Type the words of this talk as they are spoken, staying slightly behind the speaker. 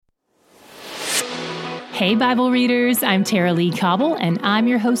Hey, Bible readers, I'm Tara Lee Cobble, and I'm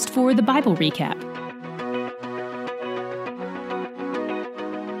your host for the Bible Recap.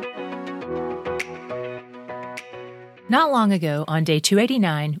 Not long ago, on day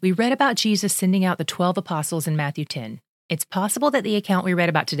 289, we read about Jesus sending out the 12 apostles in Matthew 10. It's possible that the account we read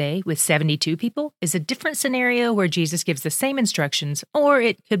about today, with 72 people, is a different scenario where Jesus gives the same instructions, or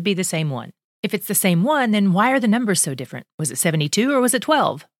it could be the same one. If it's the same one, then why are the numbers so different? Was it 72 or was it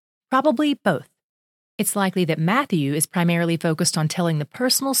 12? Probably both. It's likely that Matthew is primarily focused on telling the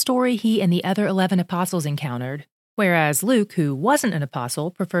personal story he and the other 11 apostles encountered, whereas Luke, who wasn't an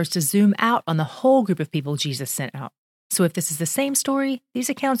apostle, prefers to zoom out on the whole group of people Jesus sent out. So if this is the same story, these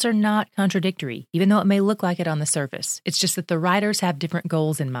accounts are not contradictory, even though it may look like it on the surface. It's just that the writers have different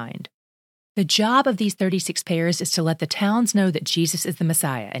goals in mind. The job of these 36 pairs is to let the towns know that Jesus is the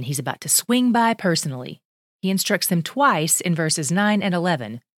Messiah, and he's about to swing by personally. He instructs them twice in verses 9 and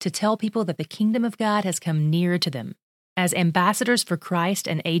 11 to tell people that the kingdom of God has come near to them. As ambassadors for Christ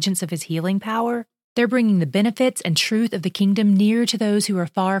and agents of his healing power, they're bringing the benefits and truth of the kingdom near to those who are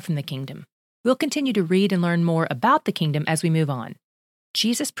far from the kingdom. We'll continue to read and learn more about the kingdom as we move on.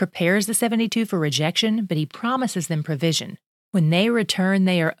 Jesus prepares the 72 for rejection, but he promises them provision. When they return,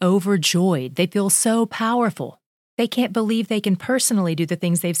 they are overjoyed. They feel so powerful. They can't believe they can personally do the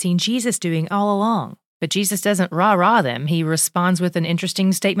things they've seen Jesus doing all along. But Jesus doesn't rah-rah them. He responds with an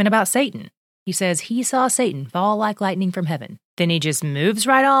interesting statement about Satan. He says he saw Satan fall like lightning from heaven. Then he just moves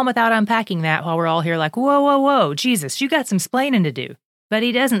right on without unpacking that while we're all here like, whoa, Jesus, you got some splaining to do. But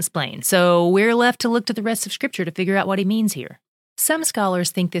he doesn't splain, so we're left to look to the rest of Scripture to figure out what he means here. Some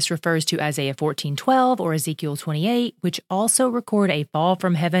scholars think this refers to Isaiah 14:12 or Ezekiel 28, which also record a fall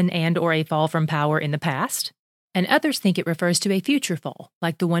from heaven and or a fall from power in the past. And others think it refers to a future fall,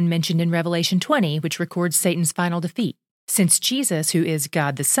 like the one mentioned in Revelation 20, which records Satan's final defeat. Since Jesus, who is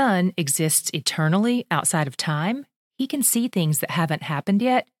God the Son, exists eternally outside of time, he can see things that haven't happened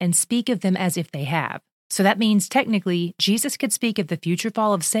yet and speak of them as if they have. So that means, technically, Jesus could speak of the future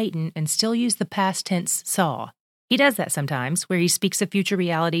fall of Satan and still use the past tense saw. He does that sometimes, where he speaks of future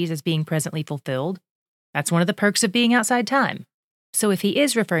realities as being presently fulfilled. That's one of the perks of being outside time. So if he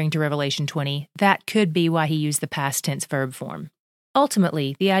is referring to Revelation 20, that could be why he used the past tense verb form.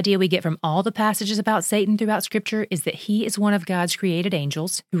 Ultimately, the idea we get from all the passages about Satan throughout Scripture is that he is one of God's created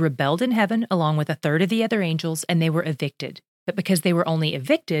angels who rebelled in heaven along with a third of the other angels, and they were evicted. But because they were only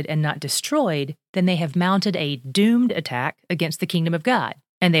evicted and not destroyed, then they have mounted a doomed attack against the kingdom of God,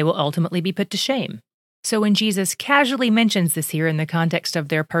 and they will ultimately be put to shame. So when Jesus casually mentions this here in the context of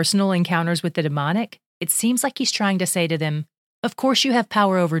their personal encounters with the demonic, it seems like he's trying to say to them, of course you have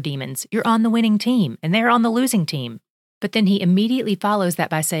power over demons. You're on the winning team, and they're on the losing team. But then he immediately follows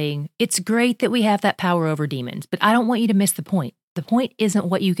that by saying, it's great that we have that power over demons, but I don't want you to miss the point. The point isn't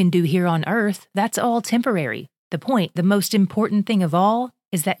what you can do here on earth. That's all temporary. The point, the most important thing of all,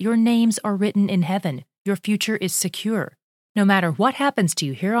 is that your names are written in heaven. Your future is secure. No matter what happens to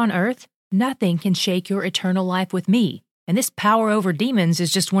you here on earth, nothing can shake your eternal life with me. And this power over demons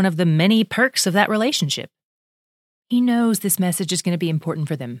is just one of the many perks of that relationship. He knows this message is going to be important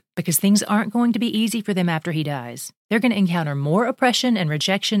for them because things aren't going to be easy for them after he dies. They're going to encounter more oppression and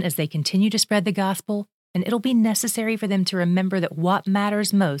rejection as they continue to spread the gospel, and it'll be necessary for them to remember that what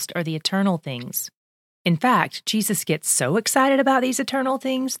matters most are the eternal things. In fact, Jesus gets so excited about these eternal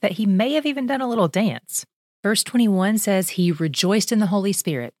things that he may have even done a little dance. Verse 21 says he rejoiced in the Holy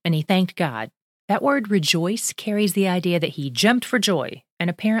Spirit, and he thanked God. That word rejoice carries the idea that he jumped for joy, and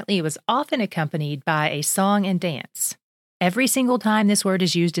apparently it was often accompanied by a song and dance. Every single time this word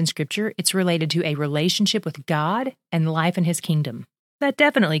is used in Scripture, it's related to a relationship with God and life in his kingdom. That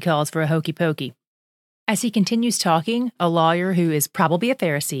definitely calls for a hokey pokey. As he continues talking, a lawyer who is probably a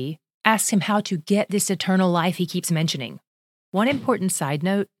Pharisee asks him how to get this eternal life he keeps mentioning. One important side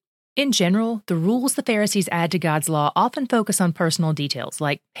note, in general, the rules the Pharisees add to God's law often focus on personal details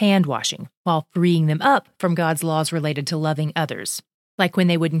like hand washing, while freeing them up from God's laws related to loving others. Like when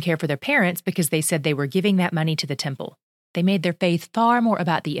they wouldn't care for their parents because they said they were giving that money to the temple. They made their faith far more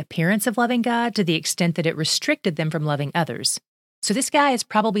about the appearance of loving God to the extent that it restricted them from loving others. So this guy is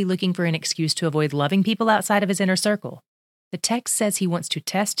probably looking for an excuse to avoid loving people outside of his inner circle. The text says he wants to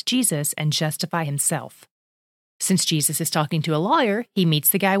test Jesus and justify himself. Since Jesus is talking to a lawyer, he meets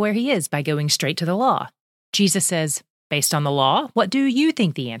the guy where he is by going straight to the law. Jesus says, based on the law, what do you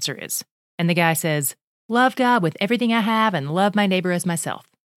think the answer is? And the guy says, love God with everything I have and love my neighbor as myself.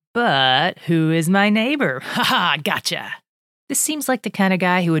 But who is my neighbor? Haha, gotcha. This seems like the kind of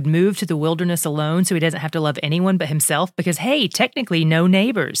guy who would move to the wilderness alone so he doesn't have to love anyone but himself because, hey, technically no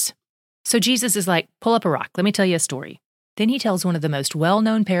neighbors. So Jesus is like, pull up a rock. Let me tell you a story. Then he tells one of the most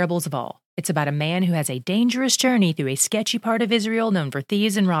well-known parables of all. It's about a man who has a dangerous journey through a sketchy part of Israel known for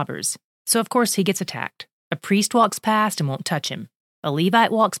thieves and robbers. So of course he gets attacked. A priest walks past and won't touch him. A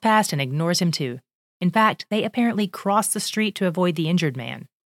Levite walks past and ignores him too. In fact, they apparently cross the street to avoid the injured man.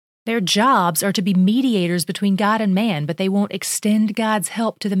 Their jobs are to be mediators between God and man, but they won't extend God's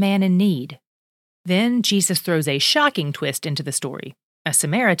help to the man in need. Then Jesus throws a shocking twist into the story. A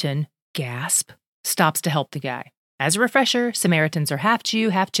Samaritan, gasp, stops to help the guy. As a refresher, Samaritans are half Jew,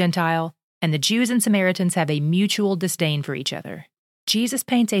 half Gentile, and the Jews and Samaritans have a mutual disdain for each other. Jesus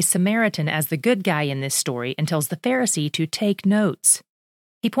paints a Samaritan as the good guy in this story and tells the Pharisee to take notes.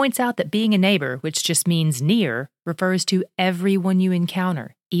 He points out that being a neighbor, which just means near, refers to everyone you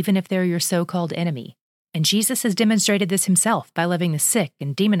encounter, even if they're your so-called enemy. And Jesus has demonstrated this himself by loving the sick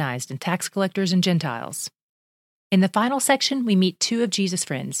and demonized and tax collectors and Gentiles. In the final section, we meet two of Jesus'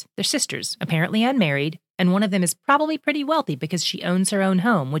 friends. They're sisters, apparently unmarried, and one of them is probably pretty wealthy because she owns her own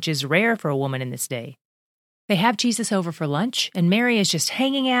home, which is rare for a woman in this day. They have Jesus over for lunch, and Mary is just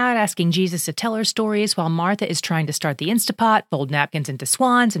hanging out, asking Jesus to tell her stories, while Martha is trying to start the Instapot, fold napkins into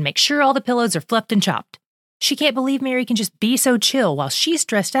swans, and make sure all the pillows are fluffed and chopped. She can't believe Mary can just be so chill while she's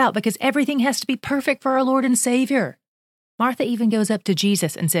stressed out because everything has to be perfect for our Lord and Savior. Martha even goes up to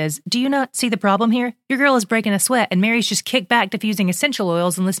Jesus and says, "Do you not see the problem here? Your girl is breaking a sweat, and Mary's just kicked back diffusing essential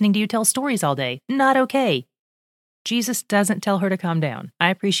oils and listening to you tell stories all day. Not okay." Jesus doesn't tell her to calm down. I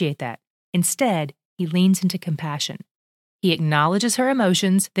appreciate that. Instead, he leans into compassion. He acknowledges her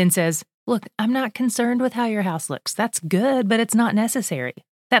emotions, then says, "Look, I'm not concerned with how your house looks. That's good, but it's not necessary.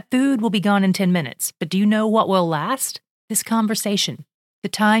 That food will be gone in 10 minutes, but do you know what will last? This conversation. The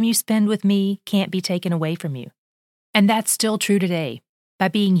time you spend with me can't be taken away from you." And that's still true today. By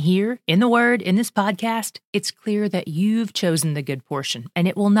being here, in the Word, in this podcast, it's clear that you've chosen the good portion, and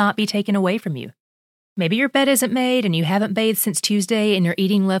it will not be taken away from you. Maybe your bed isn't made, and you haven't bathed since Tuesday, and you're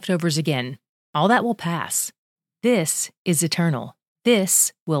eating leftovers again. All that will pass. This is eternal.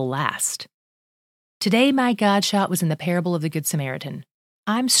 This will last. Today, my God shot was in the parable of the Good Samaritan.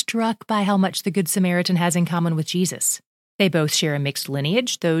 I'm struck by how much the Good Samaritan has in common with Jesus. They both share a mixed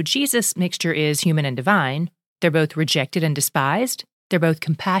lineage, though Jesus' mixture is human and divine. They're both rejected and despised. They're both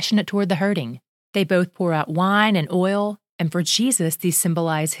compassionate toward the hurting. They both pour out wine and oil, and for Jesus, these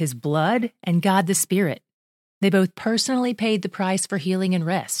symbolize his blood and God the Spirit. They both personally paid the price for healing and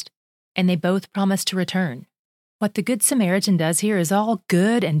rest, and they both promise to return. What the Good Samaritan does here is all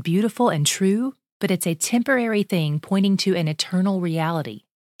good and beautiful and true, but it's a temporary thing pointing to an eternal reality.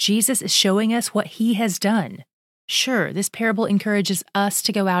 Jesus is showing us what he has done. Sure, this parable encourages us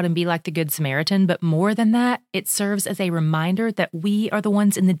to go out and be like the Good Samaritan, but more than that, it serves as a reminder that we are the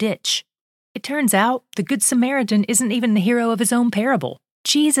ones in the ditch. It turns out the Good Samaritan isn't even the hero of his own parable.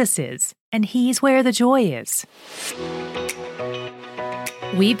 Jesus is, and he's where the joy is.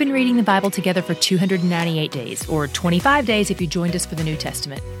 We've been reading the Bible together for 298 days, or 25 days if you joined us for the New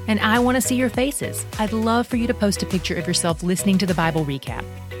Testament. And I want to see your faces. I'd love for you to post a picture of yourself listening to the Bible recap.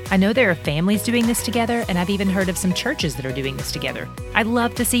 I know there are families doing this together, and I've even heard of some churches that are doing this together. I'd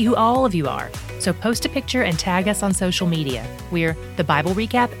love to see who all of you are. So post a picture and tag us on social media. We're the Bible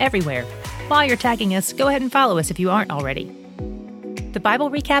Recap everywhere. While you're tagging us, go ahead and follow us if you aren't already. The Bible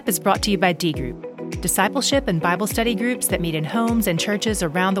Recap is brought to you by D Group, discipleship and Bible study groups that meet in homes and churches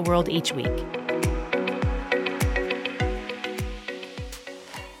around the world each week.